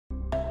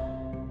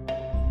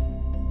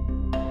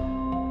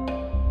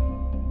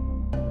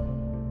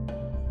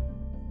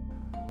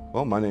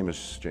Well, my name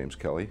is James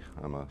Kelly.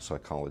 I'm a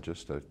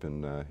psychologist. I've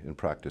been in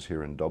practice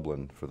here in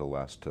Dublin for the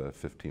last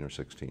 15 or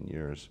 16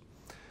 years.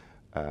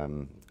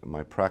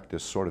 My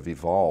practice sort of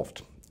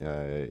evolved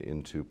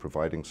into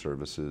providing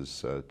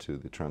services to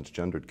the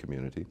transgendered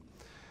community,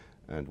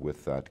 and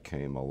with that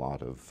came a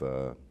lot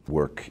of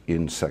work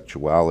in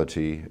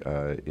sexuality,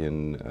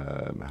 in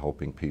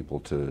helping people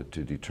to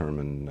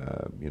determine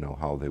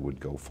how they would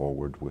go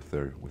forward with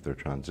their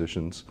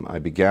transitions. I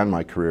began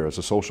my career as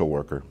a social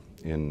worker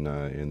in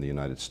the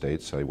United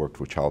States. I worked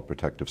with Child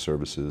Protective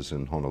Services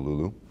in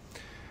Honolulu,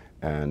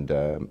 and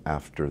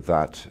after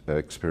that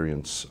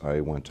experience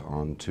I went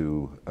on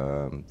to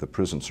the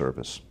prison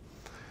service,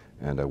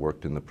 and I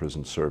worked in the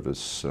prison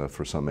service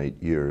for some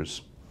 8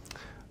 years.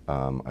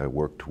 I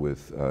worked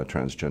with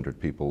transgendered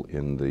people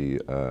in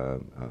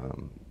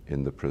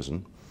the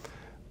prison.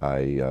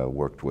 I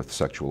worked with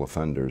sexual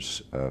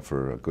offenders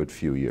for a good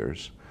few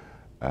years.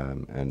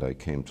 And I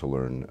came to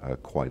learn a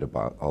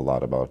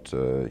lot about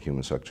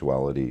human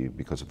sexuality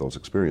because of those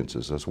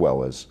experiences, as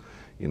well as,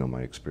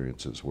 my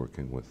experiences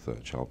working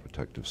with Child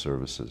Protective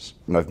Services.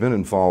 And I've been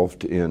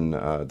involved in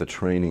the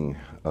training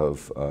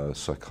of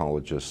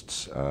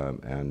psychologists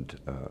and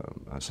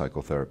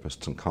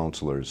psychotherapists and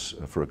counselors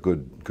for a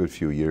good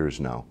few years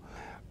now.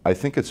 I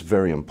think it's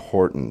very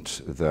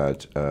important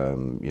that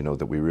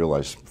that we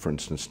realize, for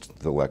instance,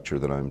 the lecture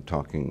that I'm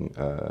talking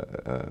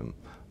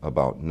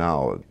about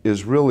now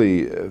is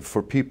really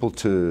for people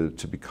to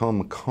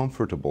become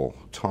comfortable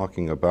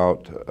talking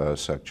about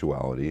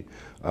sexuality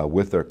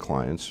with their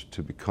clients,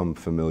 to become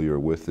familiar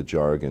with the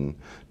jargon,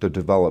 to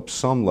develop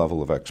some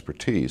level of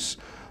expertise.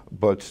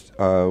 But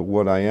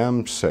what I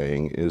am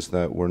saying is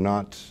that we're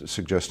not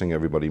suggesting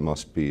everybody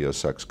must be a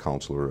sex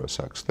counselor or a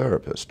sex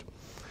therapist.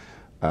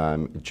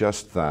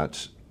 Just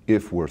that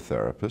if we're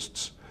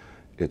therapists,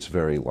 it's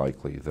very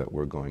likely that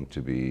we're going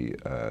to be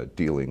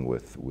dealing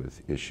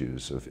with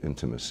issues of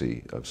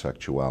intimacy, of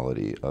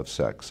sexuality, of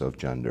sex, of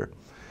gender.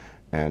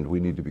 And we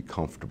need to be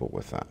comfortable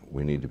with that.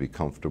 We need to be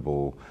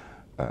comfortable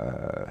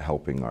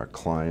helping our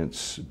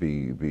clients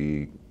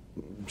be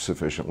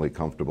sufficiently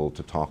comfortable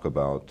to talk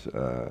about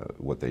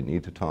what they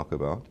need to talk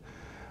about.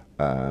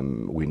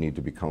 We need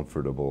to be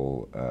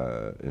comfortable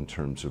in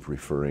terms of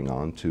referring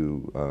on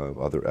to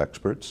other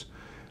experts.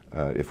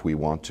 If we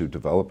want to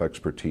develop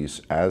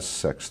expertise as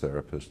sex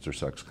therapists or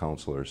sex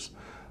counselors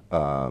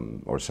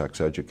or sex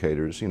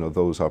educators,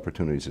 those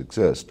opportunities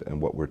exist. And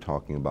what we're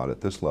talking about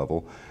at this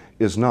level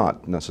is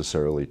not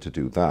necessarily to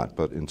do that,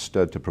 but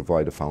instead to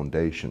provide a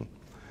foundation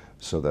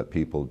so that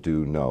people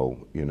do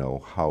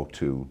know, how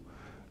to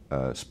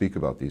speak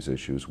about these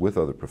issues with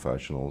other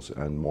professionals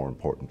and, more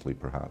importantly,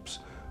 perhaps,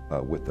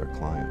 with their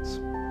clients.